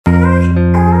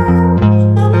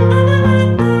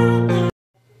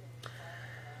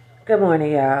Good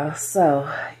morning, y'all. So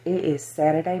it is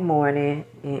Saturday morning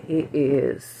and it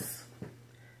is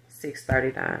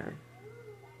 6:39.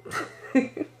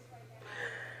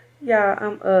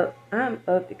 Y'all, I'm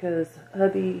up because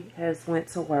hubby has went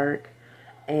to work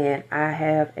and I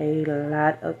have a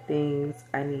lot of things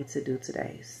I need to do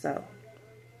today. So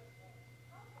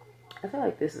I feel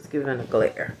like this is giving a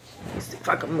glare. Let's see if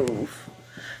I can move.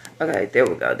 Okay, there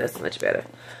we go. That's much better.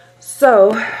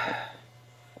 So,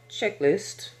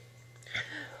 checklist.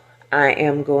 I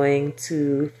am going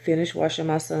to finish washing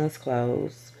my son's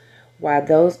clothes. While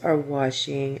those are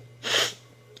washing,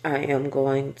 I am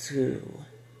going to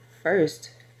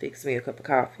first fix me a cup of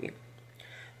coffee.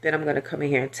 Then I'm going to come in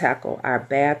here and tackle our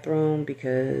bathroom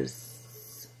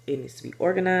because it needs to be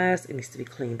organized. It needs to be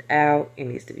cleaned out. It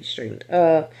needs to be straightened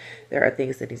up. There are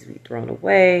things that need to be thrown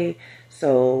away.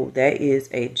 So that is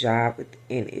a job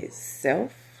within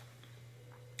itself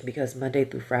because Monday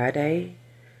through Friday,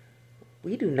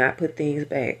 we do not put things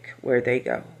back where they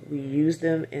go. We use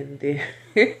them and then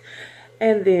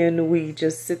and then we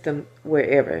just sit them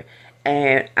wherever.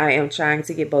 And I am trying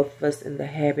to get both of us in the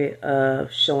habit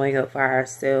of showing up for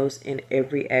ourselves in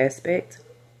every aspect.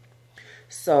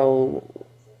 So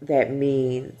that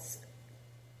means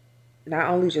not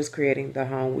only just creating the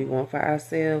home we want for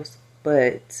ourselves,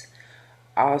 but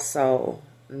also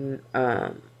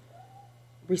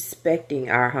respecting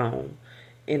our home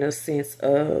in a sense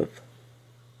of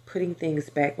putting things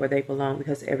back where they belong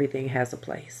because everything has a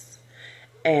place.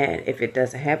 And if it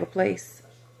doesn't have a place,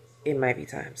 it might be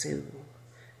time to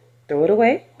throw it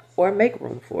away or make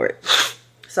room for it.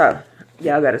 So,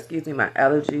 y'all gotta excuse me, my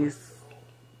allergies.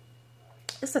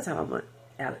 It's the time of month,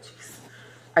 allergies.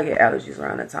 I get allergies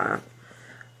around that time.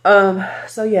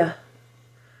 So yeah.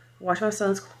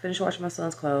 Finish washing my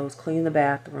son's clothes, clean the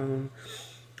bathroom.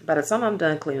 By the time I'm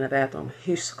done cleaning the bathroom,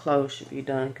 his clothes should be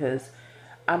done because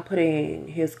I'm putting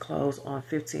his clothes on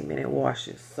 15-minute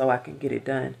washes so I can get it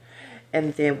done.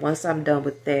 And then once I'm done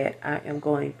with that, I am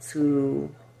going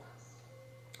to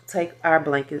take our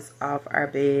blankets off our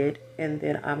bed. And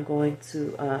then I'm going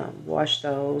to wash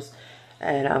those.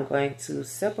 And I'm going to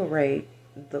separate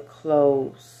the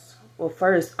clothes. Well,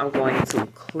 first I'm going to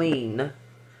clean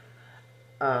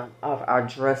off our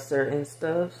dresser and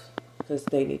stuff because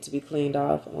they need to be cleaned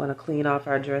off. I want to clean off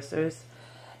our dressers.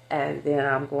 And then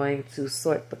I'm going to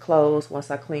sort the clothes. Once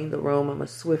I clean the room, I'm going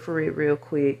to Swiffer it real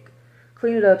quick.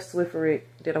 Clean it up, Swiffer it.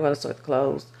 Then I'm going to sort the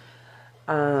clothes.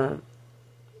 I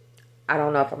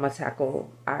don't know if I'm going to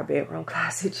tackle our bedroom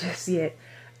closet just yet.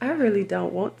 I really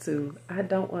don't want to. I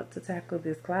don't want to tackle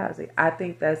this closet. I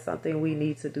think that's something we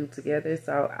need to do together.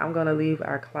 So I'm going to leave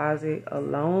our closet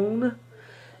alone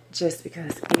just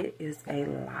because it is a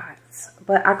lot.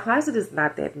 But our closet is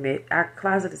not that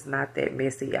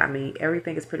messy. I mean,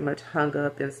 everything is pretty much hung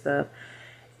up and stuff.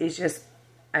 It's just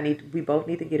we both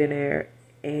need to get in there,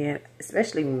 and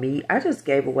especially me, I just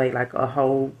gave away like a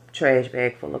whole trash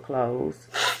bag full of clothes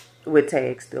with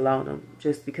tags still on them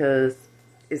just because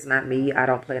it's not me. I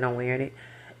don't plan on wearing it.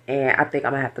 And I think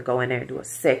I'm gonna have to go in there and do a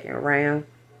second round.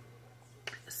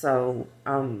 So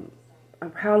I'm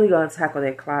probably going to tackle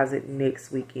that closet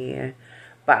next weekend.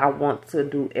 But I want to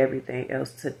do everything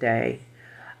else today.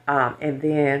 And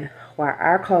then while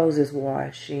our clothes is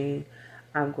washing,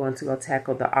 I'm going to go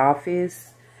tackle the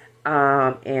office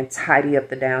and tidy up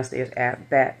the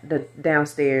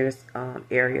downstairs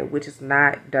area, which is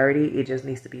not dirty. It just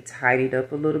needs to be tidied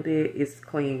up a little bit. It's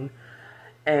clean.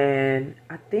 And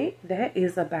I think that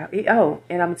is about it. Oh,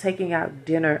 and I'm taking out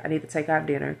dinner. I need to take out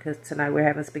dinner because tonight we're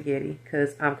having spaghetti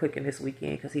because I'm cooking this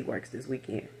weekend because he works this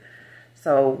weekend.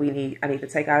 So I need to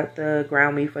take out the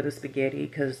ground meat for the spaghetti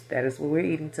because that is what we're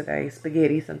eating today.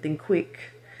 Spaghetti, something quick.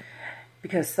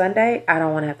 Because Sunday, I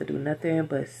don't want to have to do nothing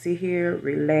but sit here,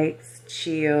 relax,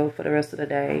 chill for the rest of the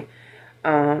day.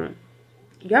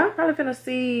 Y'all probably finna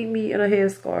see me in a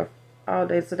headscarf all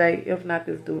day today, if not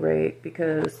this do-rag,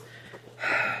 because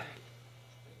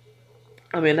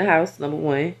I'm in the house, number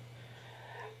one.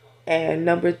 And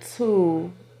number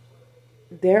two,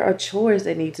 there are chores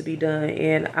that need to be done.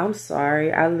 And I'm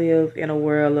sorry, I live in a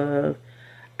world of,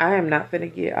 I am not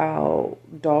finna get all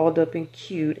dolled up and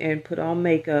cute and put on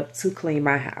makeup to clean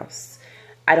my house.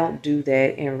 I don't do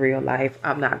that in real life.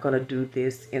 I'm not gonna do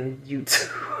this in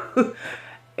YouTube.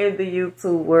 In the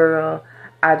YouTube world,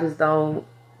 I just don't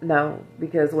know,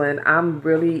 because when I'm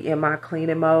really in my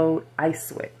cleaning mode, I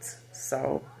sweat.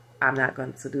 So I'm not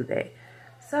going to do that.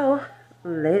 So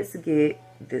let's get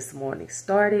this morning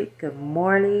started. Good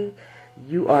morning.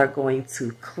 You are going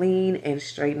to clean and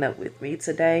straighten up with me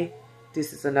today.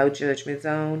 This is a no judgment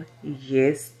zone.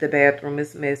 Yes, the bathroom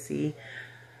is messy.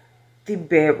 the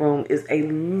bedroom is a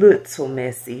little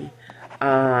messy.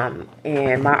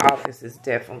 And my office is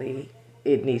definitely,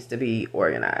 it needs to be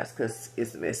organized because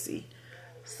it's messy.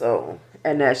 So,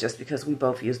 and that's just because we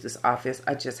both use this office.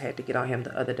 I just had to get on him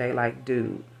the other day, like,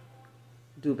 dude,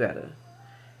 do better.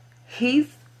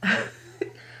 He's,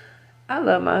 I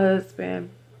love my husband,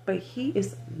 but he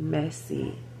is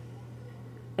messy.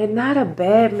 And not a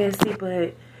bad messy,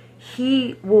 but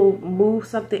he will move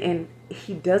something and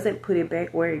he doesn't put it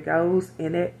back where it goes,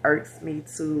 and it irks me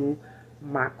to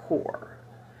my core.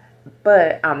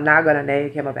 But I'm not gonna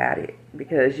nag him about it,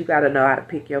 because you gotta know how to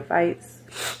pick your fights,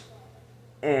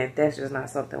 and that's just not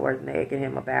something worth nagging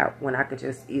him about when I could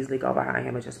just easily go behind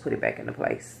him and just put it back into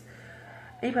place.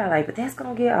 And you probably like, but that's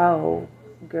gonna get old.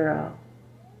 Girl,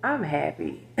 I'm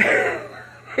happy.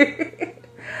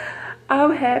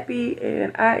 I'm happy,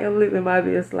 and I am living my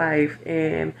best life,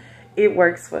 and it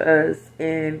works for us.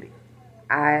 And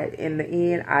in the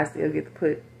end, I still get to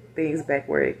put things back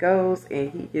where it goes,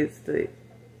 and he gets to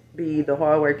be the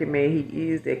hardworking man he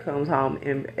is that comes home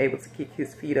and able to kick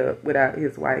his feet up without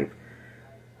his wife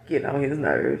getting on his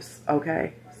nerves.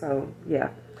 Okay, so yeah.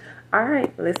 All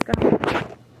right, let's go.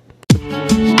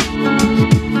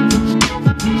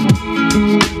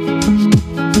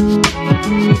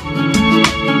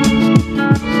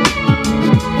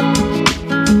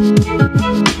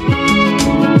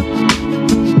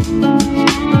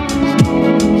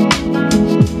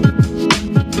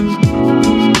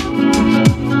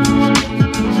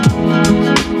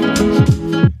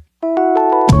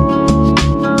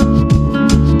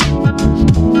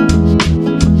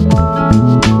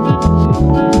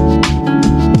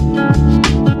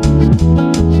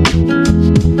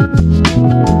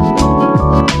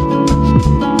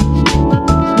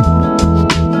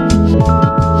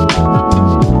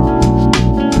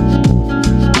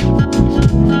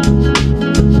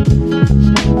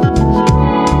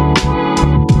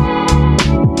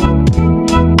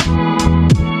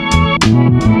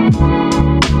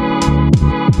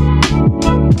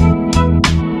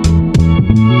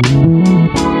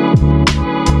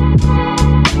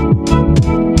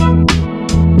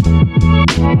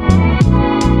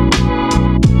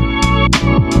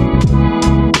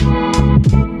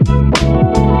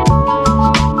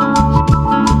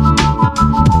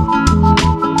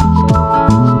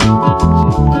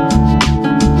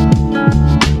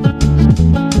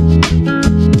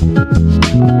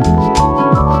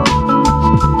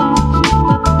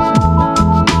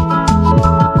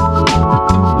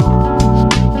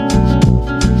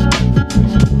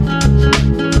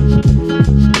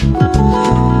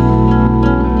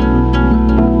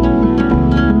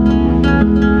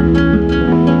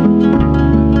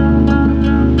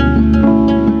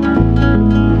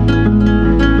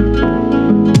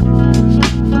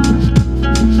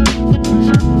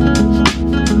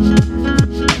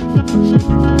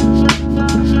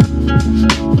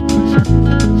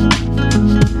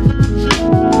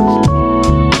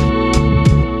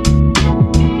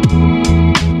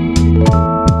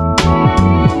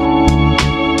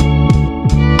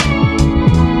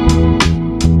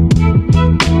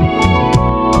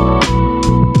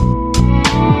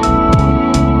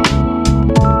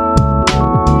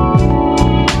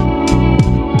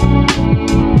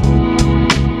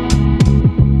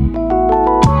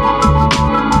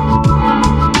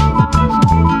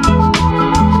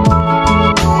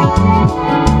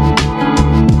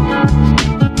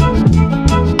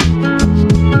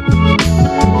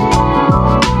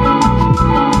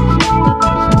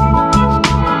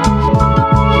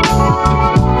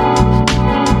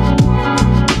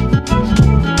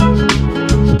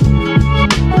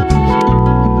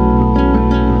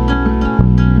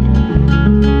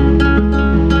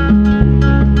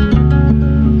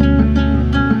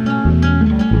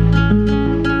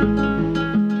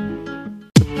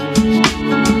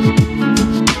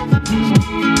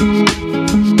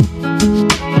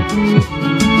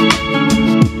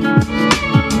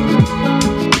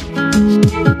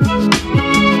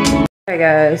 Hey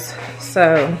guys,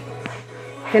 so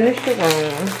finished the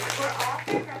room.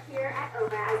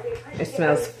 It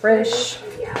smells fresh.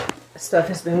 Stuff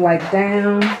has been wiped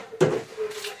down.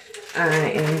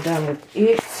 I am done with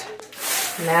it.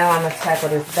 Now I'm gonna tackle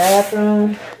this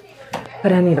bathroom,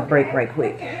 but I need a break right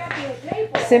quick.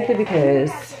 Simply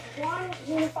because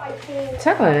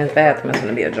tackling this bathroom is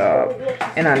gonna be a job,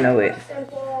 and I know it.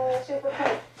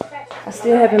 I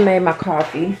still haven't made my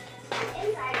coffee.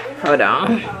 Hold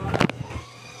on.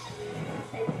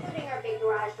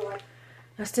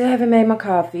 I still haven't made my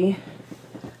coffee,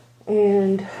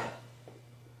 and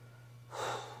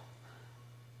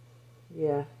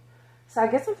yeah, so So I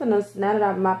guess I'm finna, now that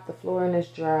I've mopped the floor and it's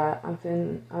dry,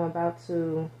 I'm about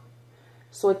to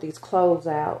sort these clothes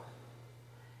out.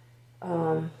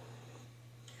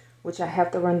 Which I have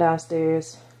to run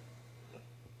downstairs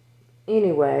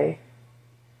anyway.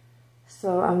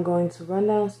 So I'm going to run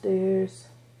downstairs,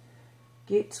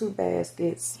 get 2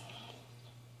 baskets,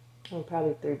 or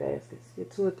probably 3 baskets,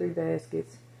 get 2 or 3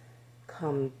 baskets,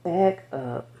 come back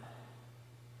up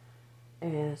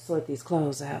and sort these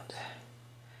clothes out.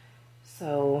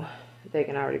 So they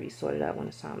can already be sorted out when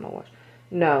it's time to wash.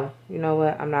 No, you know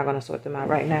what? I'm not going to sort them out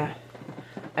right now.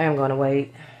 I am going to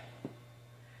wait.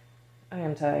 I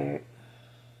am tired.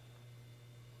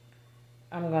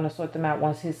 I'm going to sort them out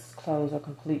once his clothes are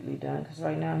completely done. Because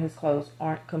right now his clothes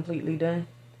aren't completely done.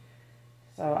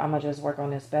 So I'm going to just work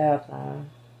on this bathroom.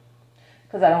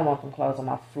 Because I don't want them clothes on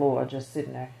my floor just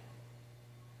sitting there.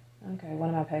 Okay, one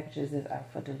of my packages is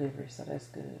out for delivery. So that's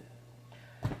good.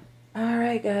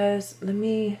 Alright guys, let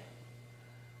me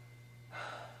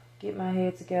get my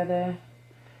head together.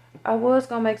 I was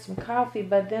going to make some coffee.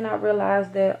 But then I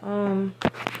realized that I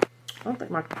don't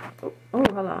think my, hold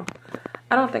on.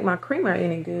 I don't think my creamer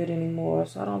any good anymore,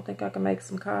 so I don't think I can make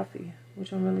some coffee,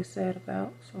 which I'm really sad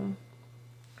about, so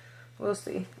we'll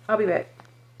see. I'll be back.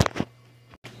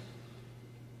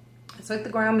 I took the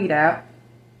ground meat out.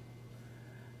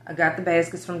 I got the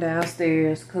baskets from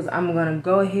downstairs because I'm going to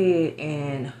go ahead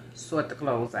and sort the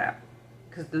clothes out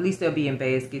because at least they'll be in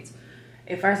baskets.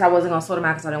 At first, I wasn't going to sort them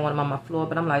out because I didn't want them on my floor,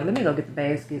 but I'm like, let me go get the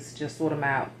baskets, just sort them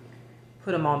out,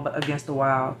 put them on against the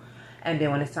wall. And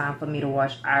then when it's time for me to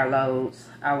wash our loads,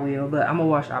 I will. But I'm going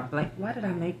to wash our blanket. Why did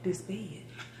I make this bed?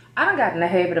 I done got in the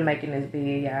habit of making this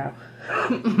bed, y'all.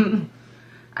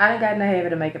 I done got in the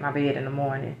habit of making my bed in the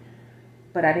morning.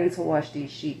 But I need to wash these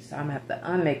sheets. So I'm going to have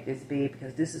to unmake this bed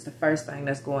because this is the first thing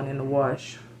that's going in the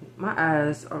wash. My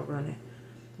eyes are running.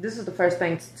 This is the first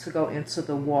thing to go into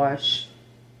the wash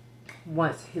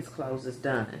once his clothes is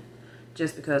done.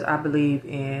 Just because I believe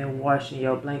in washing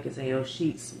your blankets and your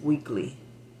sheets weekly.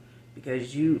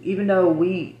 Because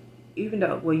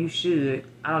well, you should.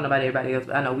 I don't know about everybody else,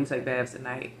 but I know we take baths at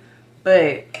night.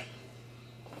 But,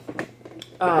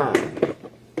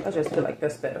 I just feel like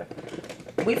that's better.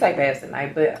 We take baths at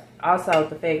night, but also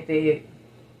the fact that,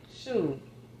 shoot,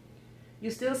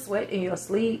 you still sweat in your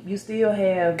sleep. You still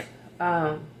have,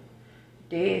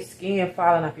 dead skin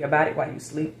falling off your body while you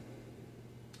sleep.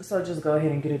 So just go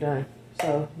ahead and get it done.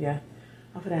 So, yeah.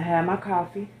 I'm gonna have my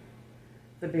coffee.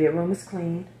 The bedroom is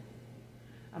clean.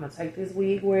 I'm going to take this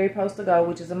wig where it's supposed to go,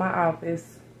 which is in my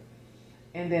office.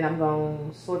 And then I'm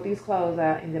going to sort these clothes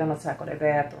out, and then I'm going to tackle that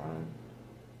bathroom.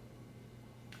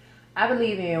 I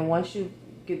believe in once you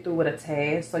get through with a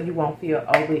task so you won't feel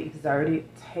overexerted,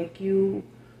 take you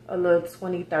a little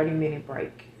 20-30 minute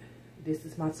break. This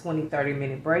is my 20-30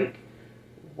 minute break.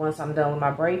 Once I'm done with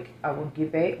my break, I will get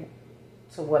back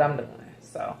to what I'm doing.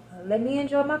 So let me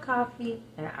enjoy my coffee,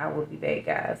 and I will be back,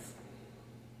 guys.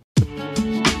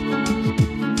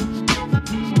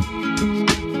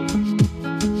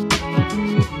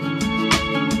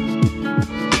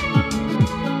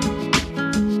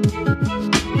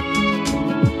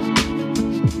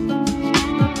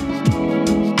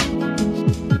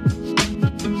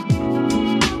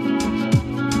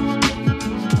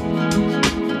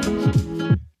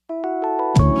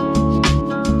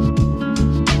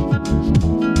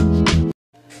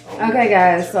 Okay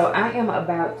guys, so I am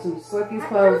about to sort these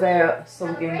clothes out so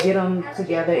we can get them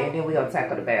together, and then we're going to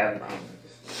tackle the bathroom.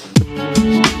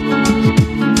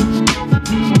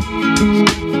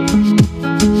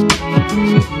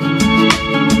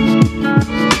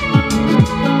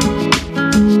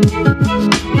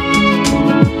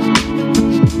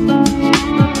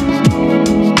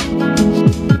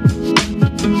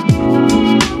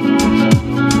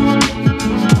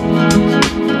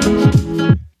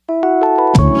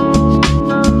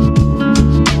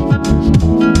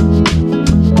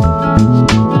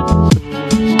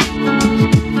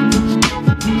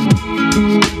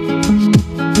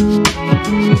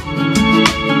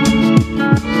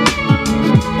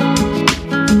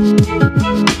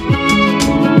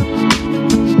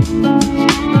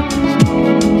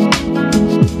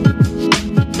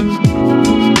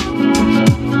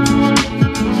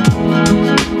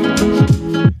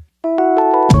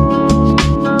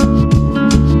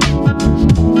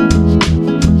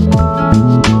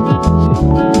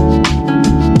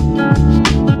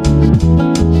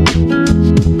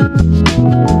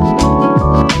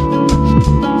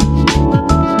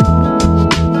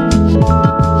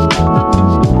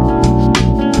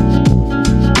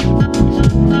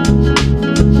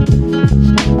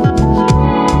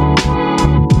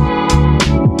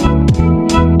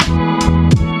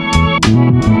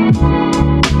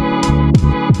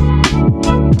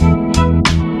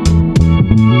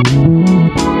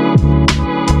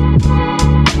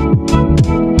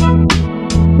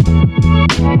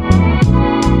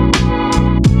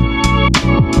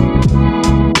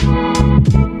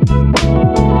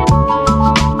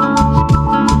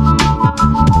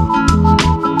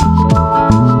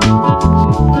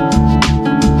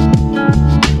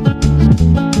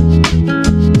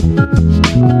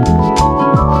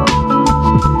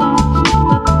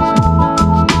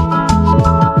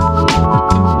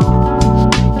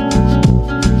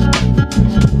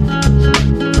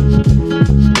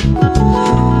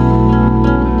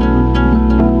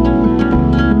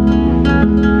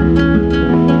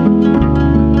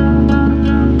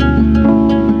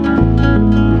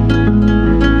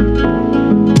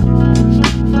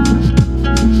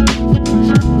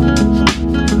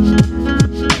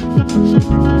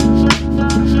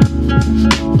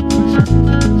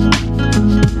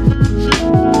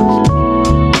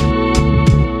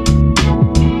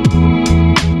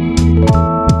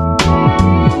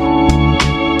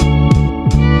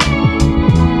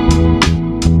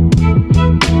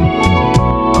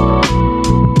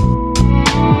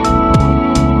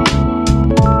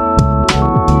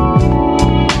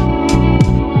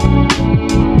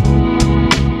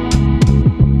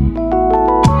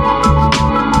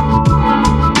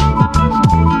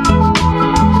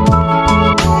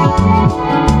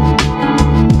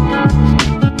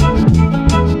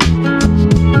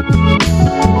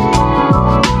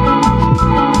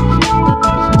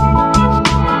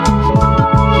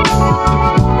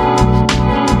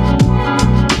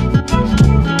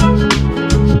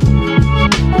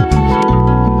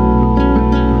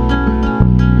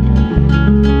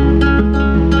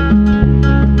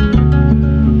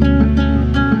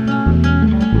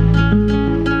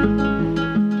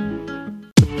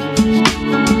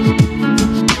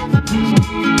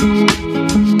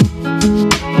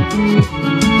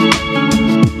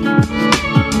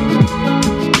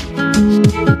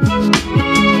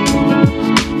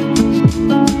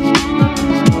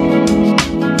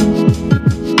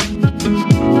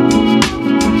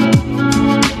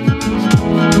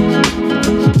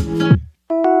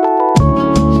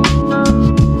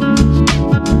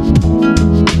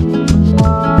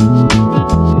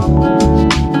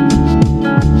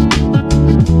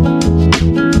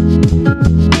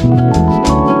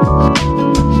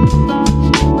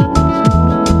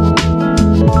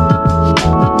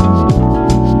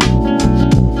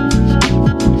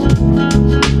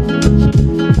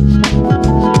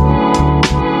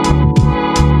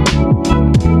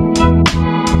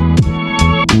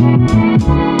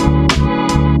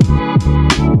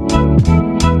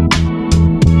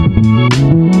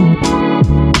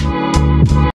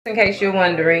 In case you're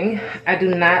wondering, I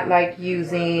do not like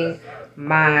using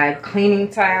my cleaning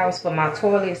towels for my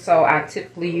toilet, so I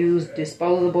typically use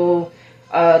disposable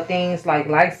things like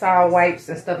Lysol wipes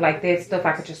and stuff like that, stuff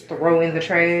I could just throw in the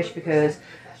trash, because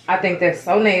I think that's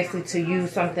so nasty to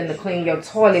use something to clean your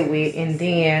toilet with and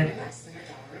then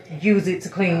use it to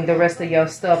clean the rest of your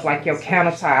stuff like your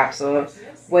countertops or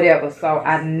whatever. So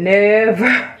I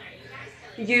never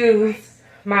use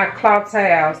my cloth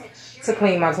towels to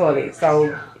clean my toilet.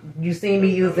 So you see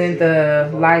me using the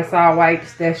Lysol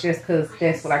wipes, that's just because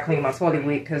that's what I clean my toilet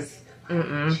with, because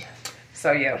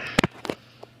so yeah.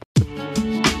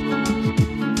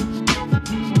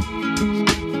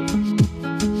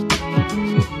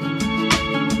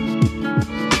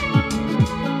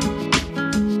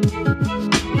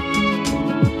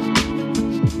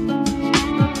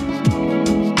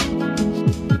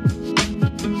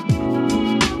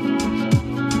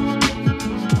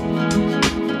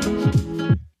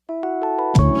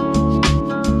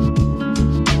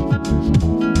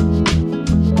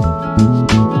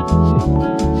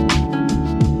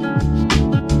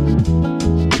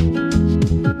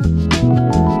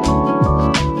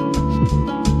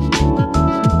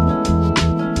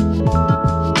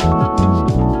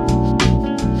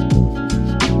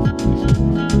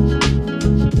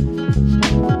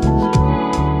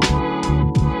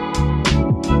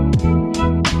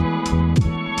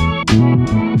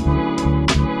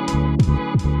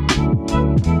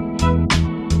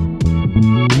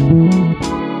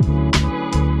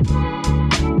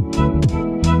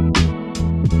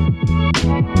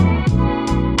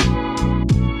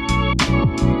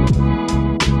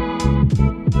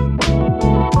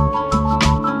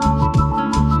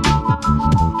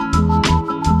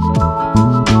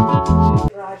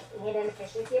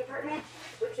 Apartment,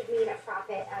 which would mean a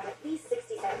profit of at least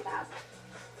 $67,000.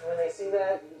 When they see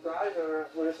that, you guys are,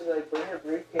 we're just gonna like bring your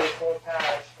briefcase full of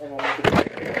cash and then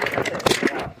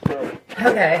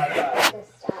Okay,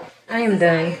 I am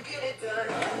done.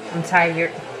 I'm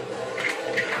tired.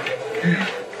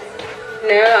 Now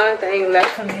the only thing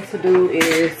left for me to do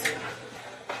is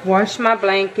wash my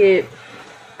blanket.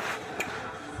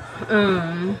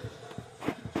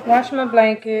 Wash my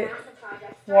blanket.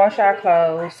 Wash our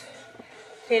clothes.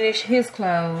 Finish his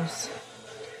clothes.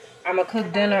 I'm gonna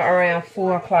cook dinner around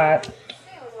 4 o'clock.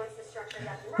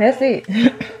 That's it.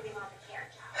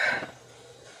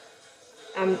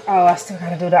 I still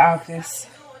gotta do the office.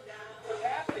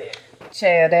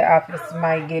 Child, that office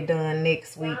might get done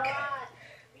next week,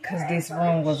 cause this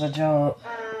room was a job.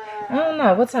 I don't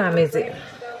know, what time is it?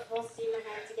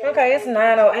 Okay, it's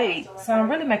 9:08, so I'm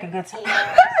really making good time.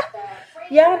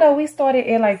 Y'all know we started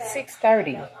at like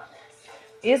 6:30.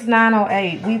 It's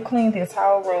 9:08. We've cleaned this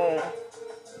whole room.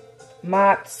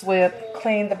 Mopped, swept,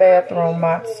 cleaned the bathroom,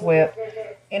 mopped, swept.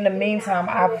 In the meantime,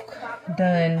 I've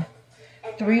done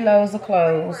 3 loads of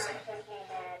clothes.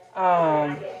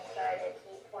 Yeah,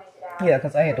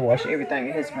 because I had to wash everything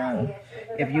in his room.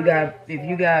 If you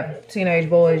got teenage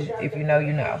boys, if you know,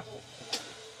 you know.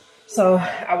 So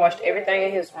I washed everything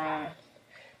in his room.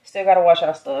 Still gotta wash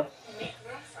our stuff.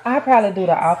 I probably do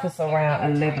the office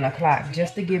around 11 o'clock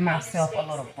just to give myself a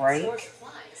little break.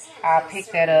 I'll pick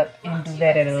that up and do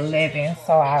that at 11.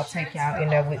 So I'll take y'all in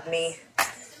there with me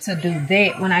to do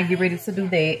that when I get ready to do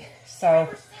that. So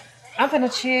I'm gonna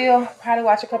chill, probably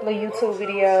watch a couple of YouTube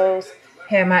videos,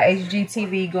 have my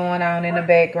HGTV going on in the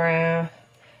background,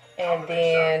 and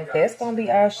then that's gonna be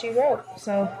all she wrote.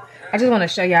 So I just want to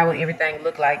show y'all what everything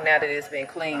look like now that it's been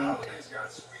cleaned.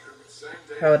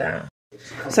 Hold on.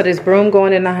 So this broom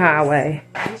going in the highway.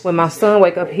 When my son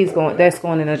wake up, that's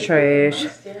going in the trash.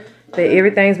 But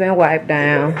everything's been wiped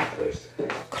down.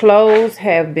 Clothes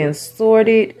have been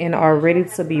sorted and are ready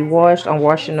to be washed. I'm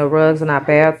washing the rugs in our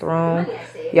bathroom.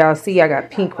 Y'all see I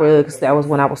got pink rugs. That was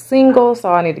when I was single,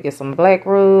 so I need to get some black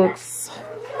rugs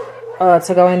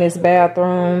to go in this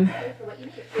bathroom.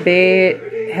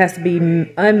 Bed has to be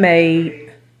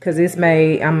unmade because it's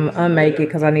made. I'm gonna unmake it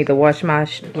because I need to wash my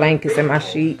blankets and my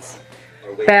sheets.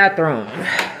 Bathroom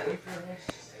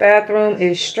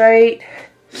is straight.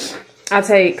 I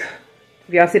take,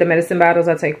 if y'all see the medicine bottles,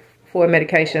 I take 4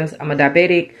 medications. I'm a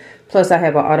diabetic. Plus I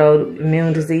have an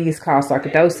autoimmune disease called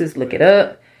sarcoidosis. Look it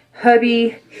up.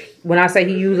 Hubby, when I say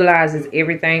he utilizes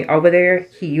everything over there,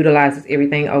 he utilizes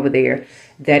everything over there.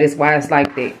 That is why it's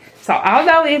like that. So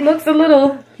although it looks a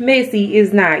little messy,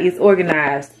 it's not. It's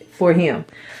organized for him.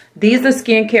 These are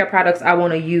skincare products I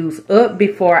want to use up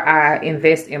before I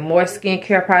invest in more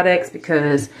skincare products,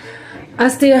 because I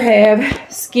still have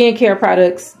skincare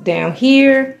products down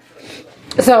here.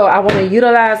 So I want to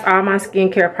utilize all my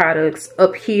skincare products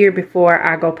up here before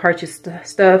I go purchase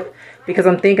stuff, because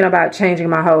I'm thinking about changing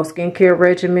my whole skincare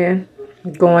regimen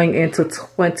going into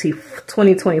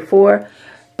 2024.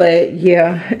 But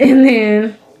yeah, and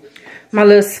then my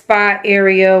little spot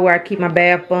area where I keep my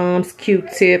bath bombs,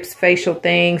 Q-tips, facial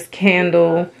things,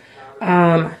 candle.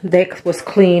 That was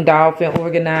cleaned off and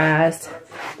organized.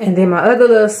 And then my other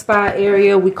little spot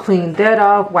area, we cleaned that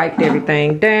off, wiped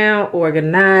everything down,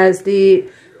 organized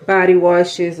it, body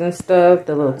washes and stuff,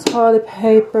 the little toilet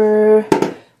paper.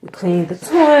 We cleaned the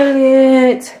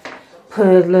toilet, put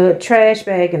a little trash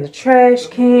bag in the trash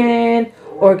can,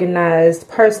 organized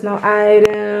personal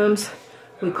items.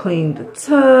 We cleaned the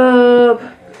tub.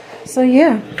 So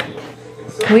yeah,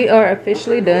 we are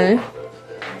officially done.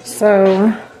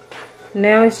 So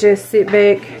now it's just sit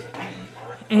back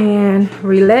and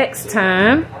relax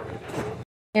time.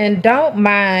 And don't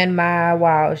mind my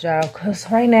walls, y'all, because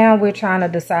right now we're trying to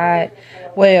decide,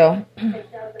 well,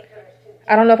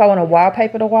 I don't know if I want to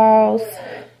wallpaper the walls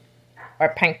or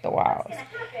paint the walls.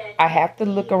 I have to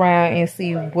look around and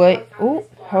see what, ooh,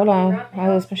 hold on, my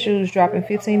husband's shoes drop in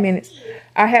 15 minutes.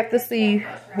 I have to see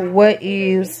what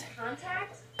is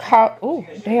caught. Oh,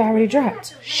 they already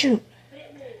dropped. Shoot.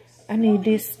 I need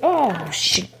this. Oh,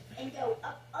 shoot.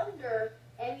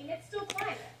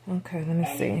 Okay, let me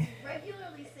see.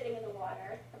 Regularly sitting in the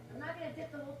water. I'm not going to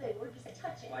dip the whole thing. We're just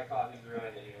touching. My coffee's ruined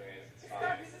anyways. It's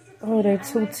fine. Oh, they're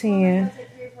 210.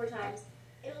 3 or 4 times.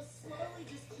 It'll slowly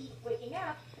just keep waking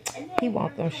up. And then He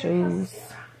want them shoes.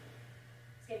 It's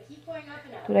going to keep going up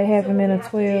and up. Do they have So them in a what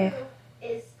 12? we have to do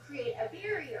is create a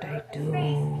barrier, They a do.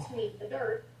 space between the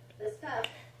dirt, the stuff.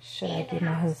 Should I get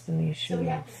my husband these So we shoes?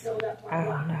 have to build up more I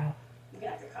don't rock. know. You can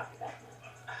have your coffee back now.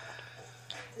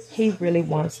 He really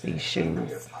wants these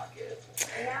shoes.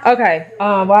 Okay,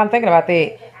 while I'm thinking about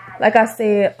that, like I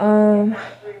said, 3 rows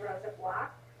of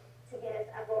block to get us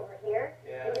up over here.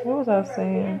 what was I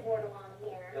saying?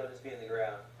 It'll just be in the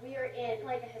ground. We are in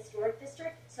like a historic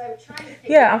district, so I'm trying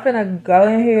to Yeah, I'm finna go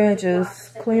in here and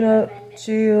just clean up,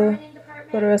 chill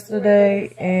for the rest of the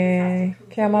day, and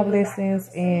count my blessings,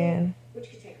 and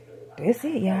that's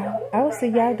it, y'all. I will see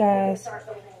y'all guys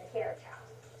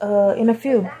in a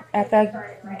few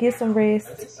after I get some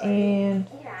rest and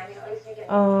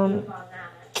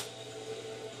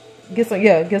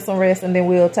get some rest, and then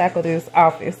we'll tackle this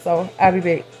office. So I'll be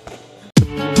back.